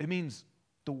 It means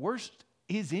the worst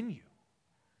is in you.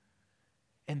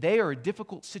 And they are a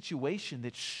difficult situation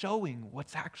that's showing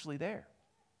what's actually there.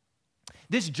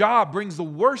 This job brings the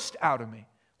worst out of me.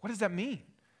 What does that mean?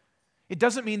 It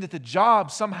doesn't mean that the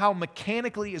job somehow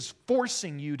mechanically is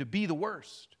forcing you to be the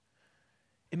worst.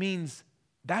 It means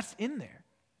that's in there,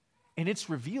 and it's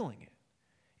revealing it.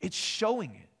 It's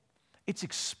showing it. It's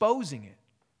exposing it,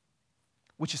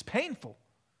 which is painful,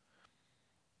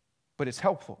 but it's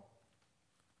helpful.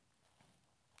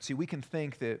 See, we can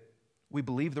think that we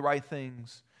believe the right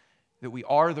things, that we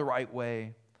are the right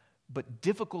way, but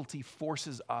difficulty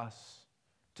forces us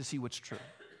to see what's true.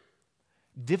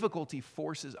 Difficulty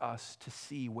forces us to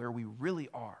see where we really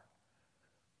are.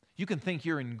 You can think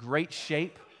you're in great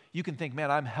shape. You can think, man,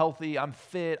 I'm healthy, I'm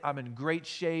fit, I'm in great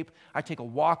shape. I take a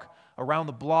walk around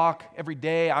the block every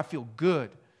day, I feel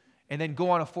good. And then go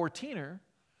on a 14er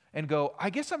and go, I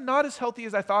guess I'm not as healthy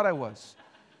as I thought I was.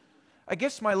 I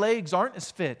guess my legs aren't as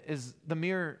fit as the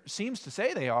mirror seems to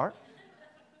say they are.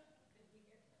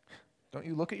 Don't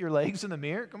you look at your legs in the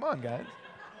mirror? Come on, guys.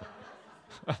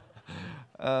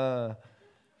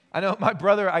 I know my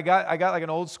brother, I got like an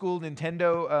old school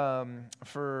Nintendo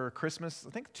for Christmas,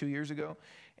 I think 2 years ago.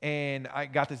 And I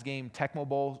got this game, Tecmo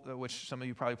Bowl, which some of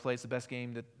you probably play. It's the best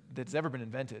game that's ever been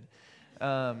invented.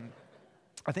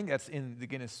 I think that's in the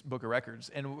Guinness Book of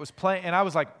Records. And was playing, and I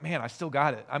was like, man, I still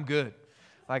got it. I'm good.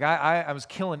 Like I was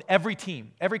killing every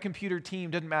team, every computer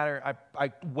team, didn't matter.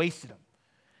 I wasted them.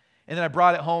 And then I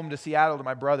brought it home to Seattle to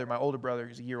my brother, my older brother,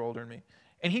 who's a year older than me.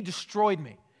 And he destroyed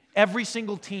me. Every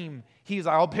single team, he's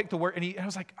like, I'll pick the word. And I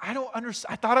was like, I don't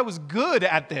understand. I thought I was good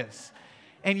at this.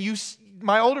 And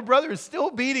my older brother is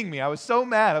still beating me. I was so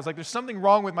mad. I was like, there's something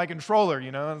wrong with my controller,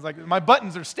 you know. I was like, my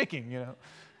buttons are sticking, you know.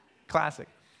 Classic.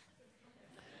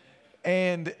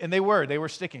 And they were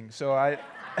sticking. So I,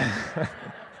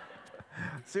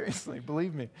 seriously,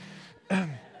 believe me.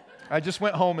 I just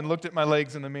went home and looked at my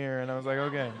legs in the mirror, and I was like,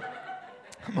 okay,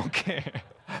 I'm okay.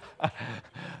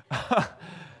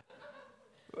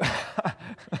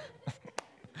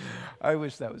 I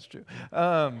wish that was true.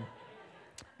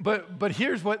 But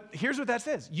here's what that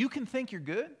says. You can think you're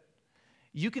good.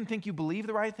 You can think you believe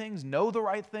the right things, know the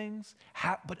right things,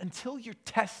 but until you're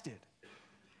tested,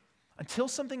 until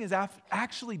something is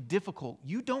actually difficult,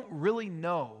 you don't really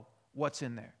know what's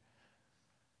in there.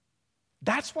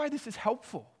 That's why this is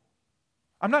helpful.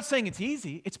 I'm not saying it's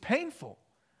easy, it's painful.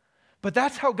 But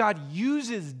that's how God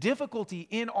uses difficulty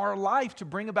in our life to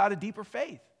bring about a deeper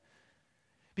faith.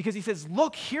 Because he says,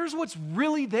 look, here's what's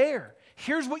really there.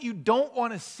 Here's what you don't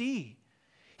want to see.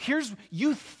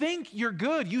 You think you're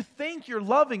good. You think you're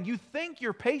loving. You think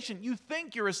you're patient. You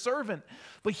think you're a servant.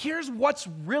 But here's what's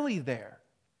really there.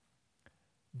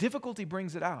 Difficulty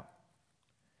brings it out.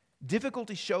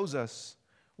 Difficulty shows us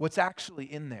what's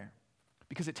actually in there.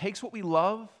 Because it takes what we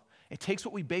love, it takes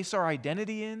what we base our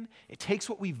identity in, it takes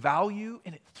what we value,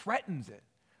 and it threatens it,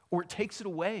 or it takes it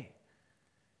away.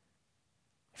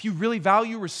 If you really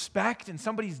value respect and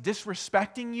somebody's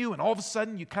disrespecting you, and all of a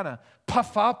sudden you kind of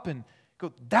puff up and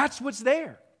go, that's what's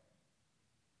there.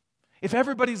 If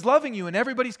everybody's loving you and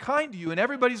everybody's kind to you and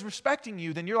everybody's respecting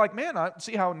you, then you're like, man,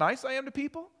 see how nice I am to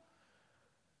people?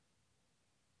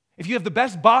 If you have the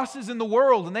best bosses in the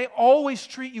world and they always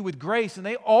treat you with grace and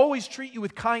they always treat you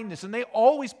with kindness and they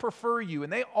always prefer you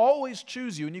and they always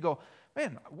choose you, and you go,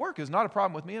 man, work is not a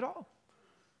problem with me at all.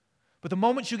 But the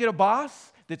moment you get a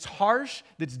boss that's harsh,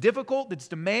 that's difficult, that's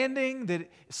demanding,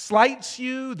 that slights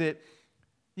you, that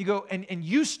you go and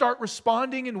you start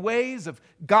responding in ways of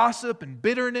gossip and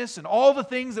bitterness and all the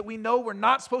things that we know we're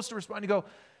not supposed to respond. You go,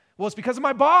 well, it's because of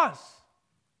my boss.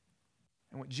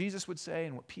 And what Jesus would say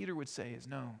and what Peter would say is,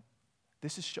 no,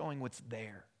 this is showing what's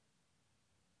there.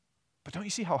 But don't you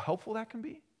see how helpful that can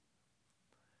be?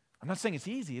 I'm not saying it's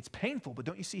easy, it's painful, but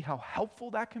don't you see how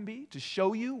helpful that can be to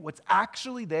show you what's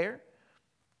actually there?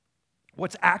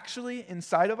 What's actually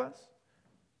inside of us?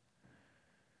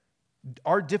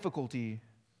 Our difficulty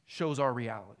shows our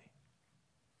reality.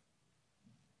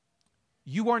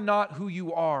 You are not who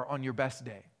you are on your best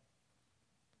day.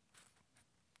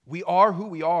 We are who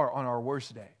we are on our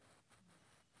worst day.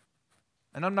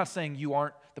 And I'm not saying you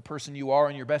aren't the person you are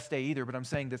on your best day either, but I'm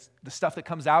saying this, the stuff that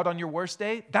comes out on your worst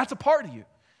day, that's a part of you.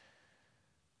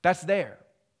 That's there.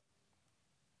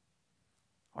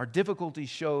 Our difficulty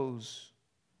shows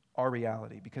our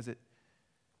reality because it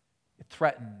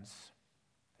threatens,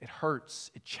 it hurts,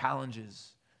 it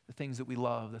challenges the things that we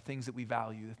love, the things that we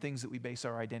value, the things that we base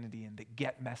our identity in, that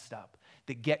get messed up,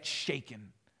 that get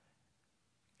shaken.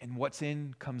 And what's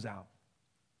in comes out.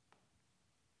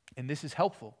 And this is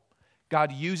helpful.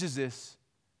 God uses this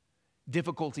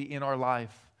difficulty in our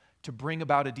life to bring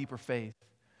about a deeper faith.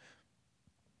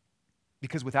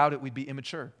 Because without it, we'd be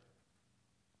immature.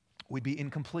 We'd be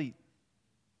incomplete.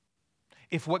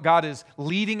 If what God is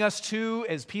leading us to,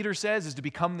 as Peter says, is to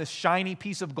become this shiny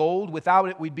piece of gold, without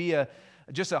it, we'd be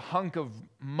just a hunk of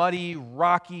muddy,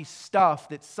 rocky stuff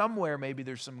that somewhere maybe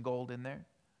there's some gold in there.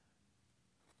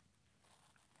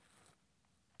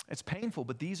 It's painful,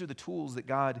 but these are the tools that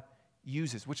God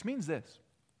uses, which means this.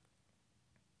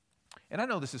 And I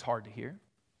know this is hard to hear,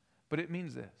 but it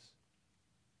means this.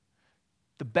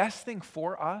 The best thing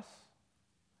for us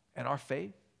and our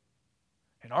faith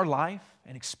and our life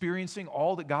and experiencing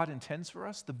all that God intends for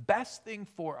us, the best thing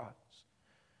for us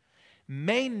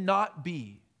may not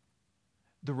be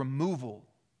the removal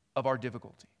of our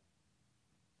difficulty.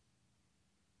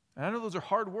 And I know those are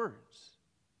hard words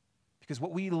because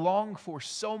what we long for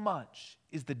so much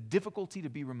is the difficulty to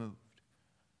be removed.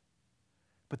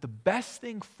 But the best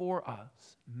thing for us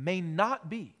may not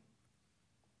be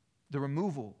the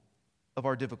removal of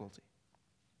our difficulty.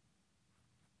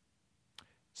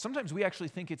 Sometimes we actually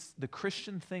think it's the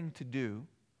Christian thing to do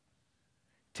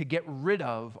to get rid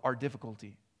of our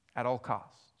difficulty at all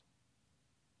costs.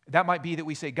 That might be that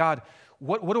we say, God,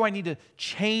 what do I need to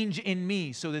change in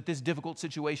me so that this difficult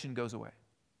situation goes away?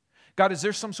 God, is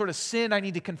there some sort of sin I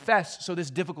need to confess so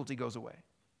this difficulty goes away?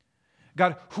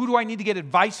 God, who do I need to get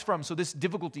advice from so this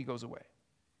difficulty goes away?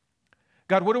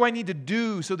 God, what do I need to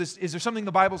do is there something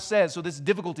the Bible says so this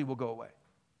difficulty will go away?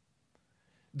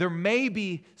 There may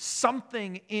be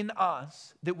something in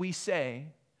us that we say,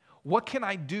 what can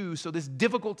I do so this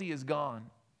difficulty is gone?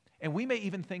 And we may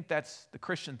even think that's the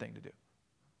Christian thing to do.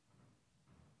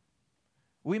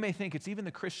 We may think it's even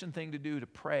the Christian thing to do to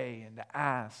pray and to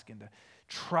ask and to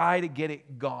try to get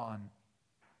it gone.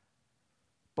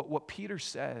 But what Peter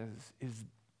says is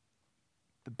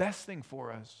the best thing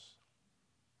for us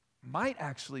might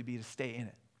actually be to stay in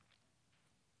it.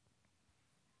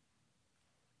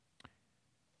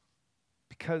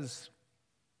 Because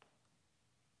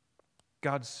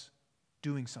God's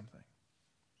doing something.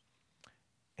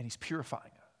 And He's purifying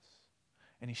us.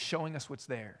 And He's showing us what's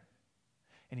there.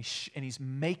 And He's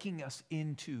making us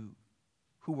into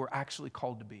who we're actually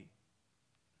called to be.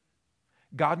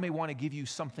 God may want to give you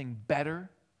something better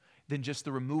than just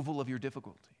the removal of your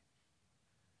difficulty.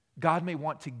 God may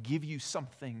want to give you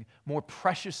something more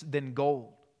precious than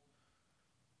gold,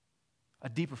 a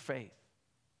deeper faith,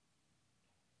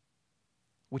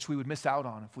 which we would miss out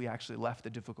on if we actually left the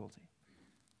difficulty.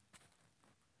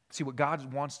 See, what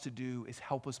God wants to do is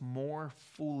help us more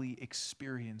fully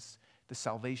experience the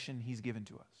salvation He's given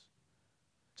to us.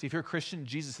 See, if you're a Christian,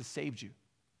 Jesus has saved you.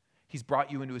 He's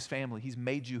brought you into His family. He's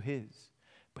made you His.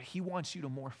 But He wants you to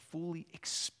more fully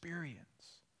experience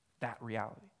that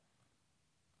reality.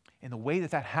 And the way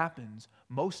that happens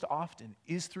most often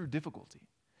is through difficulty.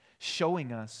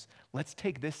 Showing us, let's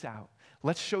take this out.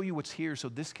 Let's show you what's here so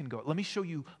this can go. Let me show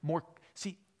you more.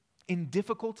 See, in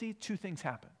difficulty, two things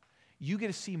happen. You get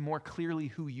to see more clearly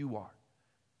who you are.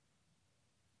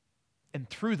 And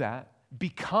through that,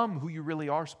 become who you really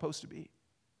are supposed to be.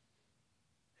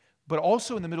 But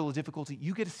also in the middle of difficulty,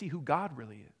 you get to see who God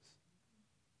really is.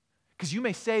 Because you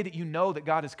may say that you know that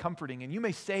God is comforting, and you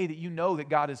may say that you know that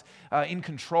God is in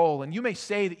control, and you may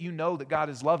say that you know that God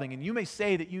is loving, and you may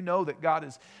say that you know that God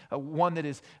is one that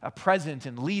is present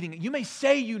and leading. You may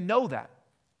say you know that.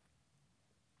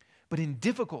 But in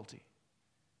difficulty,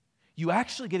 you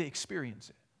actually get to experience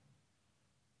it.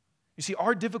 You see,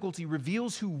 our difficulty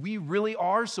reveals who we really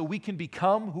are so we can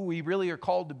become who we really are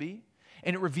called to be,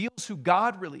 and it reveals who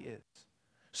God really is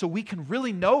so we can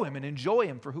really know Him and enjoy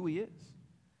Him for who He is.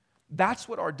 That's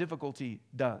what our difficulty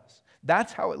does.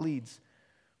 That's how it leads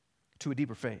to a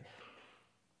deeper faith.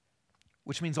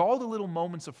 Which means all the little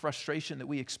moments of frustration that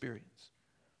we experience,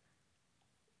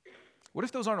 what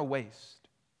if those aren't a waste?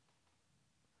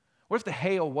 What if the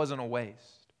hail wasn't a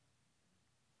waste?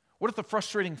 What if the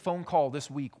frustrating phone call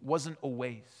this week wasn't a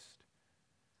waste?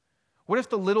 What if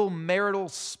the little marital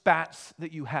spats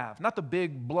that you have, not the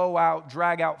big blowout,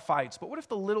 drag out fights, but what if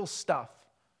the little stuff,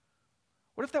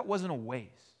 what if that wasn't a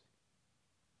waste?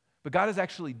 But God is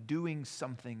actually doing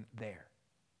something there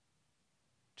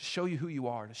to show you who you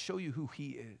are, to show you who He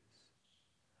is.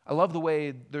 I love the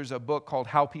way there's a book called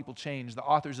How People Change. The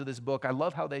authors of this book, I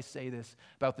love how they say this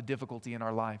about the difficulty in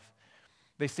our life.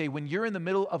 They say when you're in the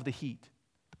middle of the heat,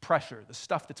 the pressure, the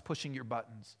stuff that's pushing your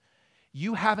buttons,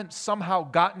 you haven't somehow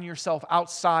gotten yourself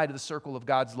outside of the circle of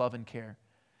God's love and care.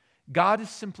 God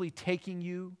is simply taking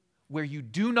you where you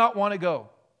do not want to go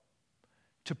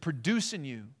to produce in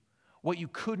you what you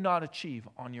could not achieve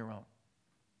on your own.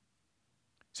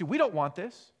 See, we don't want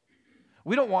this.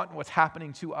 We don't want what's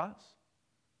happening to us.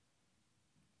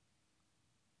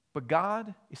 But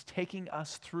God is taking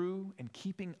us through and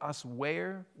keeping us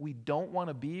where we don't want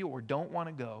to be or don't want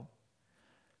to go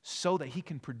so that He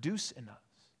can produce in us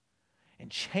and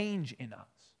change in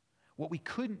us what we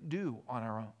couldn't do on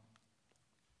our own.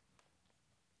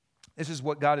 This is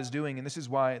what God is doing, and this is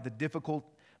why the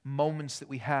difficult moments that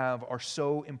we have are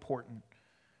so important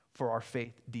for our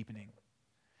faith deepening.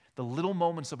 the little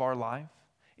moments of our life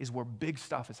is where big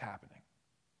stuff is happening.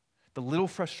 The little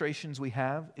frustrations we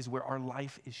have is where our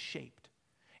life is shaped.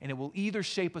 And it will either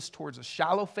shape us towards a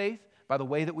shallow faith by the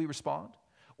way that we respond,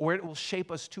 or it will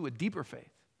shape us to a deeper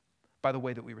faith by the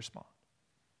way that we respond.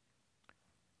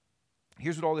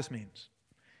 Here's what all this means.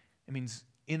 It means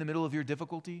in the middle of your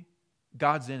difficulty,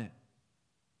 God's in it.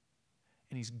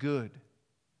 And He's good.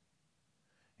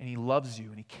 And He loves you,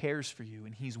 and He cares for you,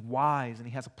 and He's wise, and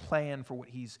He has a plan for what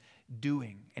He's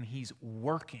doing, and He's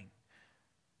working.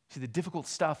 See, the difficult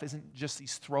stuff isn't just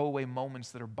these throwaway moments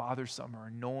that are bothersome or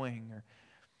annoying.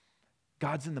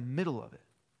 God's in the middle of it.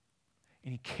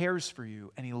 And He cares for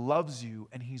you, and He loves you,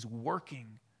 and He's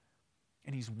working,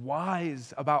 and He's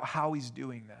wise about how He's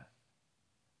doing that,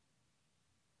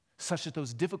 such that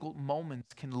those difficult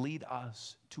moments can lead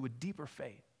us to a deeper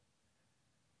faith.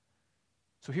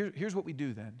 So here's what we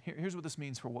do then. Here's what this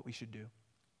means for what we should do.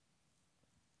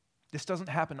 This doesn't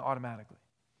happen automatically.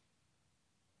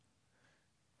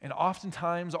 And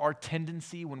oftentimes our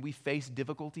tendency when we face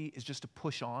difficulty is just to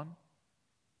push on.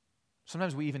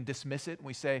 Sometimes we even dismiss it and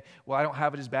we say, well, I don't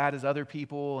have it as bad as other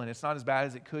people, and it's not as bad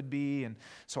as it could be, and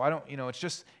so I don't,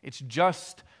 it's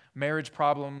just marriage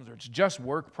problems, or it's just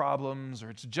work problems,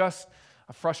 or it's just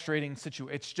a frustrating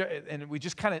situation. And we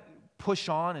just kind of push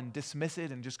on and dismiss it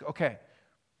and just go, okay.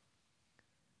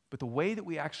 But the way that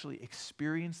we actually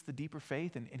experience the deeper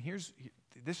faith, and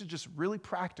this is just really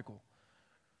practical,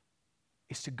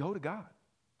 is to go to God.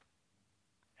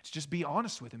 It's just be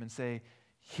honest with Him and say,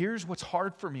 here's what's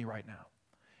hard for me right now.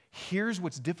 Here's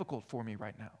what's difficult for me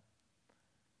right now.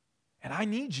 And I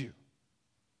need you.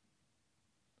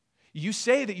 You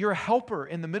say that you're a helper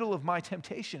in the middle of my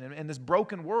temptation and this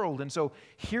broken world, and so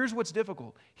here's what's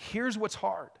difficult. Here's what's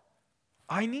hard.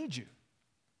 I need you.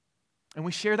 And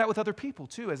we share that with other people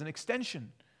too as an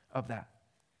extension of that.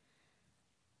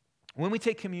 When we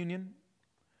take communion,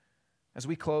 as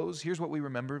we close, here's what we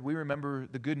remember. We remember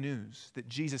the good news that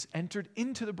Jesus entered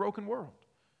into the broken world.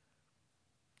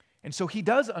 And so He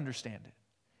does understand it.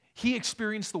 He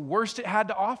experienced the worst it had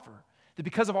to offer. That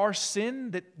because of our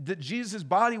sin, that Jesus'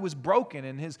 body was broken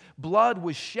and His blood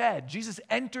was shed. Jesus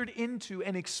entered into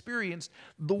and experienced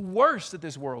the worst that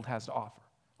this world has to offer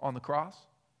on the cross.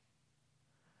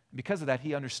 Because of that,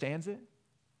 He understands it.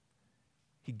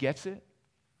 He gets it.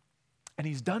 And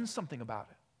He's done something about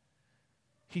it.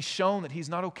 He's shown that He's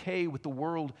not okay with the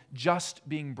world just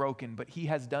being broken, but He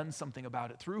has done something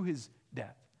about it through His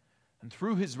death and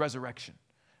through His resurrection,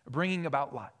 bringing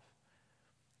about life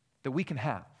that we can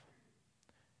have.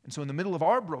 And so in the middle of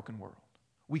our broken world,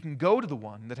 we can go to the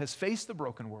one that has faced the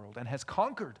broken world and has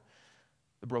conquered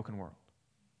the broken world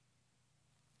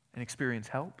and experience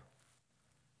help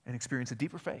and experience a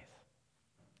deeper faith.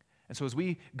 And so as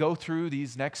we go through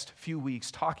these next few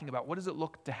weeks talking about what does it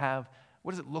look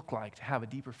like to have a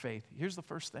deeper faith, here's the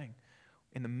first thing.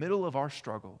 In the middle of our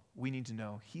struggle, we need to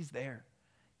know He's there.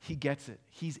 He gets it.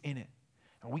 He's in it.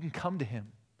 And we can come to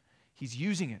Him. He's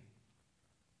using it.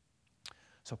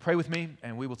 So pray with me,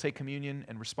 and we will take communion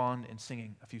and respond in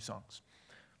singing a few songs.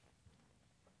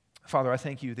 Father, I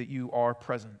thank You that You are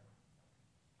present.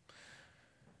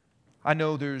 I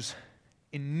know there's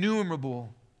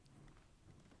innumerable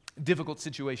difficult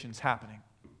situations happening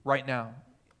right now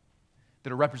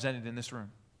that are represented in this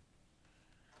room.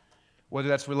 Whether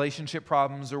that's relationship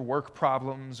problems or work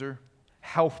problems or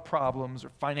health problems or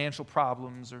financial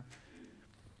problems or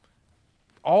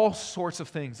all sorts of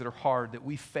things that are hard that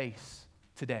we face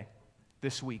today,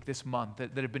 this week, this month,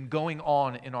 that have been going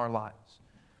on in our lives.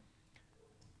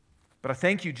 But I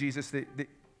thank You, Jesus,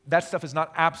 that stuff is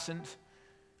not absent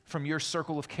from Your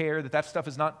circle of care, that stuff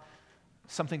is not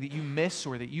something that You miss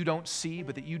or that You don't see,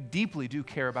 but that You deeply do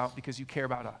care about because You care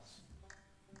about us.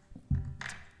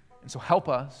 And so help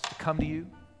us to come to You,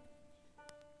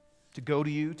 to go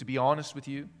to You, to be honest with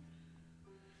You,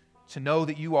 to know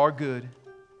that You are good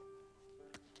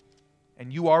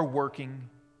and You are working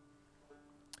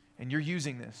and You're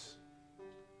using this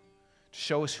to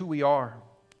show us who we are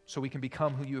so we can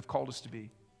become who You have called us to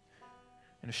be,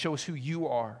 and to show us who You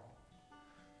are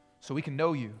so we can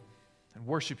know You and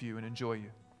worship You and enjoy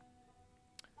You.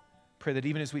 Pray that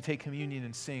even as we take communion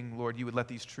and sing, Lord, You would let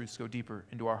these truths go deeper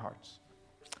into our hearts.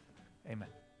 Amen.